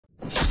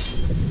We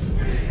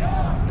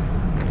are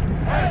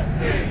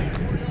SC.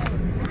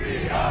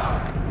 We are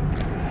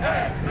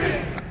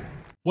SC.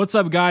 What's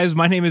up, guys?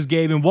 My name is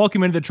Gabe and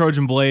welcome into the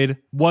Trojan Blade.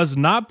 Was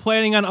not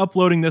planning on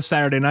uploading this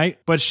Saturday night,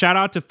 but shout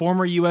out to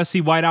former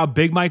USC wideout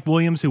Big Mike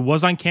Williams, who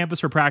was on campus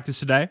for practice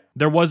today.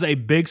 There was a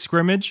big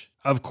scrimmage.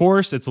 Of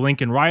course, it's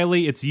Lincoln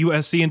Riley. It's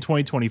USC in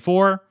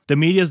 2024. The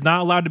media is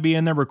not allowed to be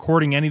in there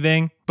recording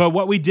anything. But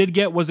what we did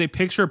get was a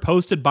picture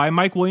posted by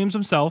Mike Williams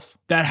himself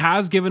that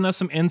has given us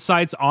some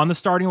insights on the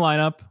starting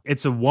lineup.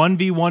 It's a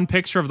 1v1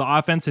 picture of the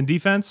offense and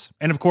defense.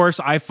 And of course,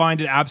 I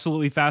find it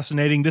absolutely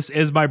fascinating. This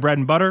is my bread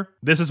and butter.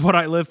 This is what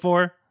I live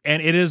for.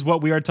 And it is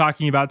what we are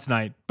talking about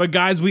tonight. But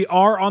guys, we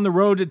are on the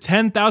road to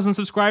 10,000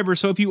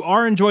 subscribers, so if you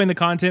are enjoying the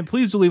content,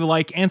 please do leave a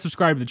like and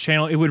subscribe to the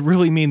channel. It would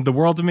really mean the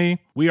world to me.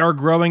 We are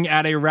growing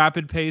at a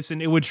rapid pace,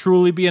 and it would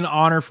truly be an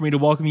honor for me to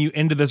welcome you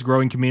into this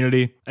growing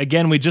community.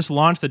 Again, we just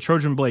launched the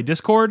Trojan Blade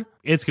Discord.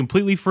 It's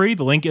completely free.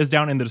 The link is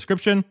down in the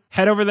description.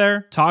 Head over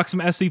there, talk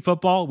some SC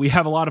football. We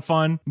have a lot of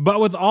fun. But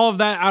with all of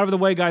that out of the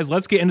way, guys,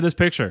 let's get into this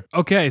picture.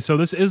 Okay, so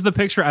this is the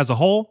picture as a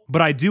whole,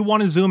 but I do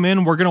want to zoom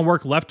in. We're going to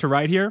work left to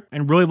right here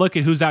and really look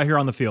at who's out here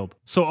on the field.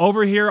 So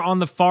over here on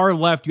the far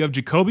left, you have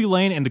Jacoby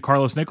Lane and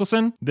DeCarlos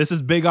Nicholson. This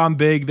is big on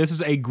big. This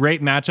is a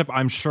great matchup,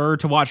 I'm sure,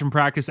 to watch him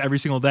practice every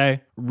single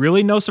day.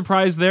 Really no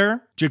surprise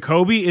there.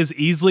 Jacoby is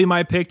easily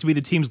my pick to be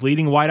the team's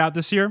leading wideout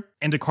this year.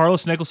 And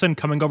DeCarlos Nicholson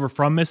coming over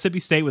from Mississippi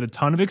State with a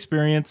ton of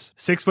experience,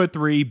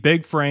 6'3",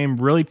 big frame,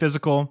 really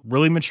physical,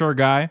 really mature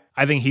guy.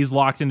 I think he's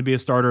locked in to be a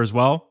starter as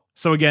well.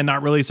 So again,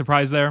 not really a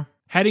surprise there.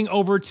 Heading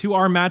over to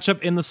our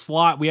matchup in the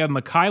slot, we have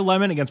Mekhi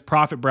Lemon against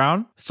Prophet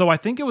Brown. So I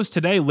think it was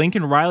today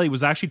Lincoln Riley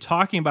was actually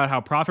talking about how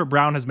Prophet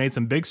Brown has made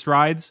some big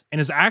strides and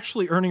is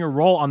actually earning a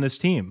role on this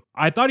team.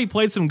 I thought he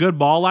played some good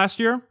ball last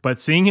year, but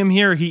seeing him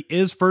here, he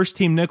is first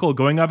team nickel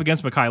going up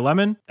against Mekhi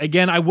Lemon.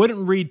 Again, I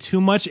wouldn't read too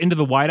much into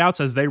the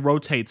wideouts as they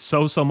rotate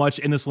so much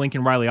in this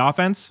Lincoln Riley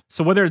offense.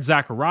 So whether it's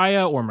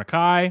Zachariah or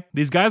Mekhi,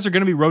 these guys are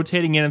going to be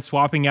rotating in and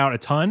swapping out a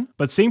ton.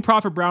 But seeing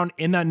Prophet Brown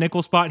in that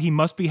nickel spot, he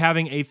must be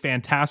having a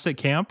fantastic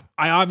camp.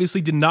 I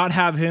obviously did not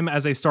have him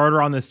as a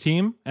starter on this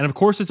team, and of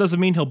course this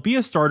doesn't mean he'll be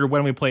a starter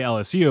when we play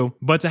LSU,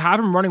 but to have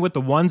him running with the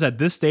ones at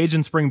this stage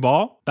in spring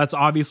ball, that's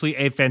obviously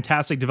a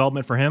fantastic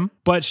development for him.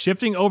 But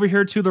shifting over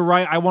here to the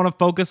right, I want to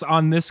focus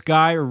on this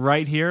guy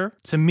right here.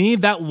 To me,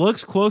 that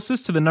looks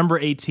closest to the number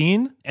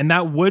 18, and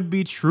that would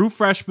be true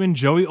freshman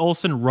Joey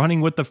Olsen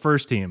running with the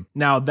first team.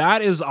 Now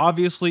that is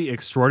obviously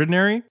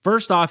extraordinary.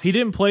 First off, he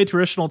didn't play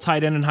traditional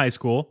tight end in high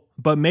school,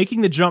 but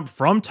making the jump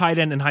from tight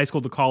end in high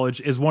school to college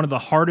is one of the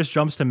hardest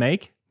jumps to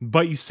make.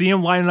 But you see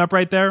him lining up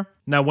right there?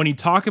 Now, when you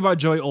talk about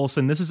Joey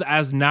Olsen, this is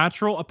as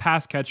natural a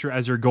pass catcher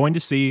as you're going to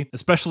see,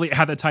 especially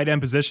at the tight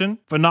end position.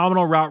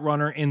 Phenomenal route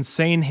runner,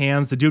 insane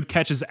hands. The dude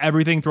catches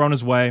everything thrown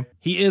his way.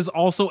 He is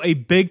also a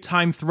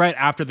big-time threat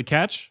after the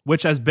catch,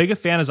 which, as big a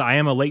fan as I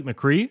am of Lake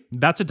McCree,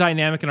 that's a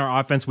dynamic in our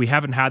offense we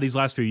haven't had these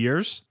last few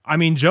years. I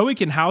mean, Joey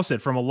can house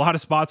it from a lot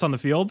of spots on the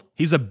field.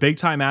 He's a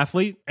big-time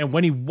athlete, and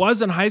when he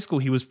was in high school,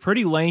 he was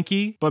pretty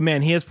lanky, but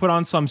man, he has put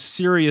on some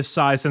serious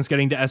size since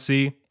getting to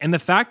SC. And the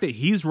fact that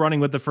he's running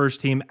with the first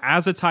team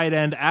as a tight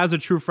end, as a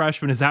true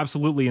freshman, is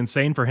absolutely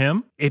insane for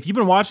him. If you've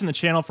been watching the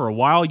channel for a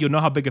while, you'll know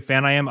how big a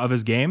fan I am of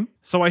his game.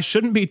 So I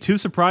shouldn't be too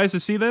surprised to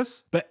see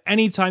this, but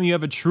anytime you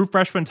have a true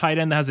freshman tight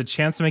end that has a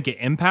chance to make an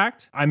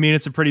impact, I mean,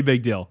 it's a pretty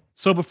big deal.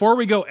 So before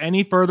we go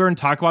any further and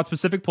talk about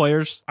specific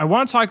players, I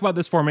want to talk about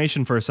this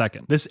formation for a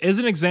second. This is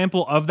an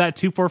example of that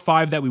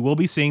 2-4-5 that we will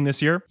be seeing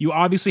this year. You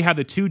obviously have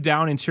the two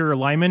down interior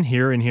linemen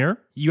here and here.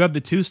 You have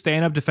the two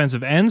stand-up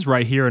defensive ends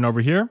right here and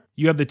over here.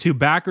 You have the two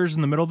backers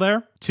in the middle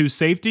there, two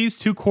safeties,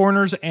 two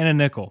corners, and a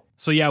nickel.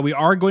 So yeah, we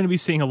are going to be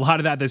seeing a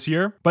lot of that this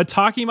year. But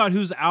talking about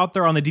who's out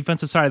there on the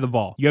defensive side of the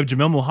ball, you have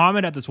Jamil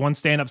Muhammad at this one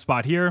stand-up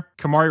spot here.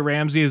 Kamari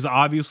Ramsey is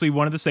obviously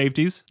one of the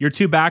safeties. Your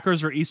two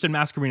backers are Easton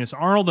Mascarenas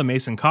Arnold and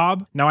Mason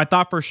Cobb. Now, I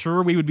thought for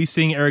sure we would be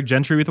seeing Eric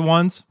Gentry with the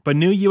ones, but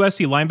new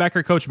USC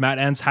linebacker coach Matt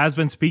Entz has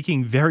been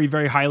speaking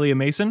very highly of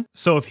Mason.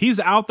 So if he's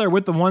out there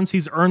with the ones,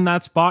 he's earned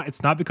that spot.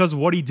 It's not because of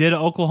what he did at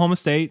Oklahoma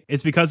State.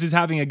 It's because he's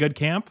having a good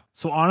camp.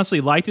 So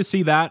honestly, like to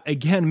see that.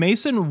 Again,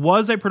 Mason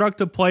was a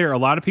productive player. A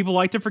lot of people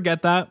like to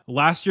forget that.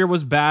 Last year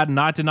was bad,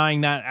 not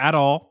denying that at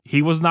all.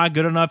 He was not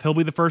good enough. He'll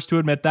be the first to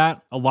admit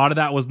that. A lot of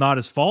that was not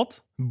his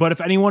fault. But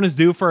if anyone is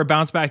due for a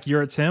bounce back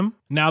year, it's him.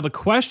 Now, the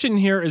question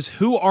here is,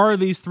 who are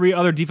these three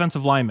other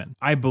defensive linemen?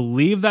 I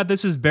believe that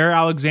this is Bear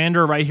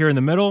Alexander right here in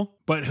the middle.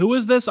 But who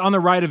is this on the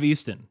right of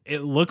Easton?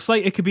 It looks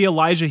like it could be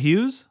Elijah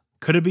Hughes.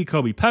 Could it be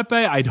Kobe Pepe?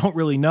 I don't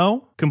really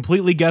know.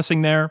 Completely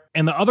guessing there.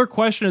 And the other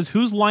question is,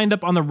 who's lined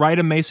up on the right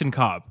of Mason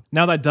Cobb?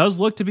 Now, that does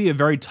look to be a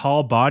very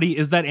tall body.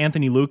 Is that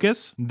Anthony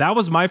Lucas? That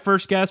was my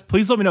first guess.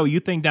 Please let me know what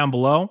you think down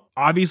below.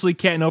 Obviously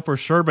can't know for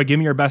sure, but give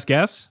me your best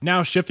guess.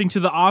 Now, shifting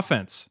to the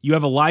offense, you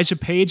have Elijah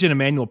Page and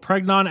Emmanuel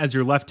Pregnon as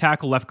your left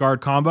tackle, left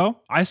guard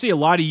combo. I see a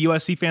lot of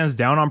USC fans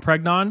down on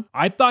Pregnon.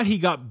 I thought he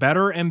got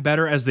better and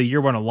better as the year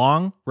went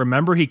along.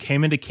 Remember, he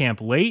came into camp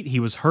late. He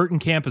was hurt in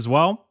camp as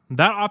well.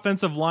 that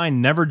offensive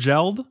line never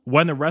gelled.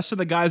 When the rest of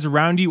the guys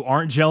around you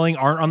aren't gelling,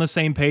 aren't on the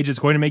same page, it's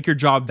going to make your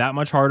job that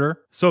much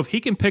harder. So if he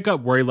can pick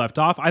up where he left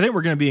off, I think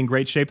we're going to be in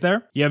great shape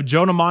there. You have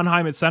Jonah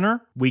Monheim at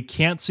center. We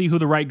can't see who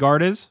the right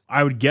guard is.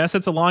 I would guess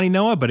it's Alani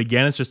Noah, but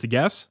again, it's just a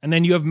guess. And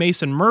then you have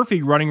Mason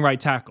Murphy running right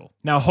tackle.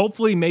 Now,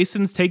 hopefully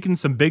Mason's taken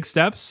some big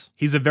steps.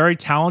 He's a very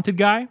talented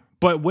guy.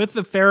 But with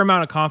a fair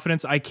amount of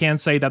confidence, I can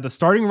say that the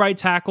starting right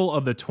tackle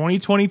of the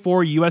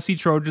 2024 USC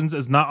Trojans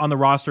is not on the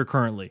roster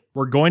currently.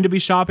 We're going to be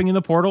shopping in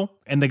the portal,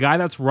 and the guy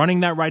that's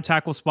running that right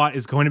tackle spot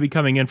is going to be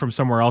coming in from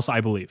somewhere else,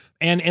 I believe.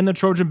 And in the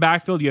Trojan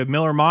backfield, you have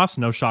Miller Moss,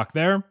 no shock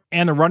there.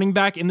 And the running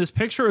back in this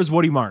picture is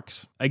Woody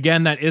Marks.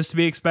 Again, that is to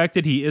be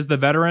expected. He is the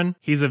veteran.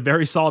 He's a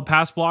very solid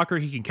pass blocker.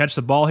 He can catch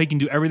the ball. He can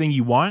do everything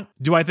you want.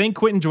 Do I think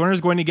Quentin Joyner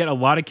is going to get a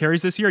lot of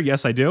carries this year?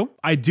 Yes, I do.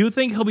 I do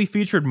think he'll be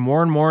featured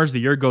more and more as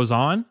the year goes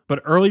on.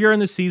 But earlier in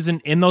the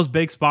season, in those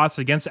big spots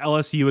against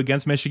LSU,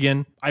 against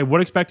Michigan, I would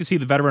expect to see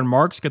the veteran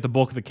Marks get the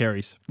bulk of the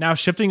carries. Now,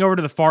 shifting over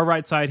to the far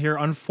right side here,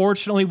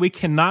 unfortunately, we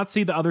cannot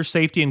see the other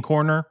safety and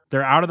corner.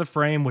 They're out of the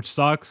frame, which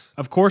sucks.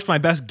 Of course, my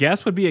best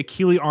guess would be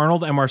Akili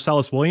Arnold and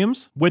Marcellus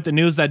Williams. With the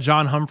news that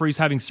John Humphrey's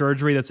having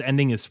surgery that's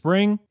ending his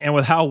spring, and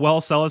with how well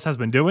Sellis has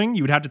been doing,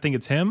 you would have to think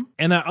it's him.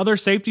 And that other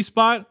safety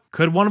spot,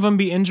 could one of them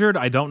be injured?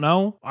 I don't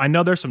know. I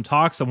know there's some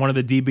talks that one of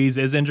the DBs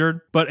is injured,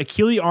 but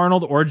Akili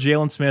Arnold or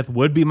Jalen Smith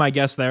would be my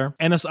guess there.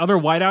 And this other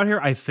wideout here,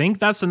 I think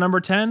that's the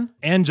number 10.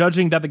 And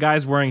judging that the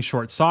guy's wearing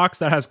short socks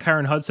that has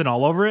Kyron Hudson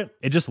all over it,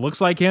 it just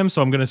looks like him,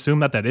 so I'm going to assume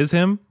that that is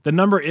him. The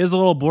number is a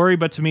little blurry,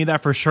 but to me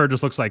that for sure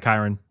just looks like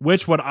Kyron.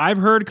 Which what I've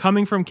heard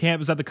coming from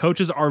camp is that the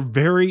coaches are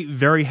very,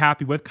 very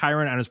happy with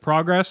Kyron and his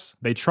progress.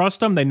 They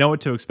trust him. They know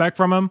what to expect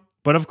from him.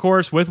 But of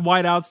course, with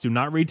wideouts, do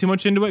not read too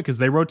much into it because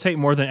they rotate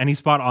more than any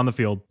spot on the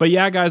field. But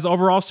yeah, guys,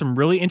 overall, some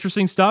really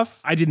interesting stuff.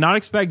 I did not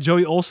expect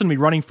Joey Olsen to be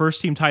running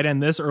first-team tight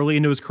end this early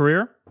into his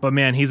career. But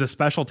man, he's a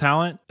special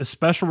talent, a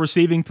special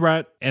receiving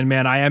threat, and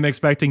man, I am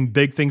expecting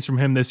big things from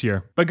him this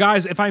year. But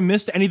guys, if I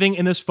missed anything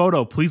in this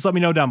photo, please let me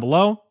know down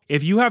below.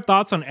 If you have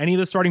thoughts on any of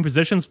the starting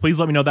positions, please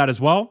let me know that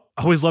as well.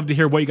 I always love to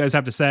hear what you guys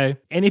have to say.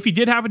 And if you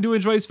did happen to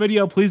enjoy this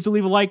video, please do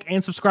leave a like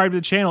and subscribe to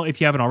the channel if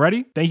you haven't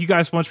already. Thank you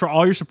guys so much for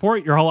all your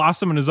support. You're all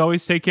awesome, and as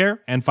always, take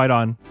care and fight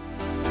on.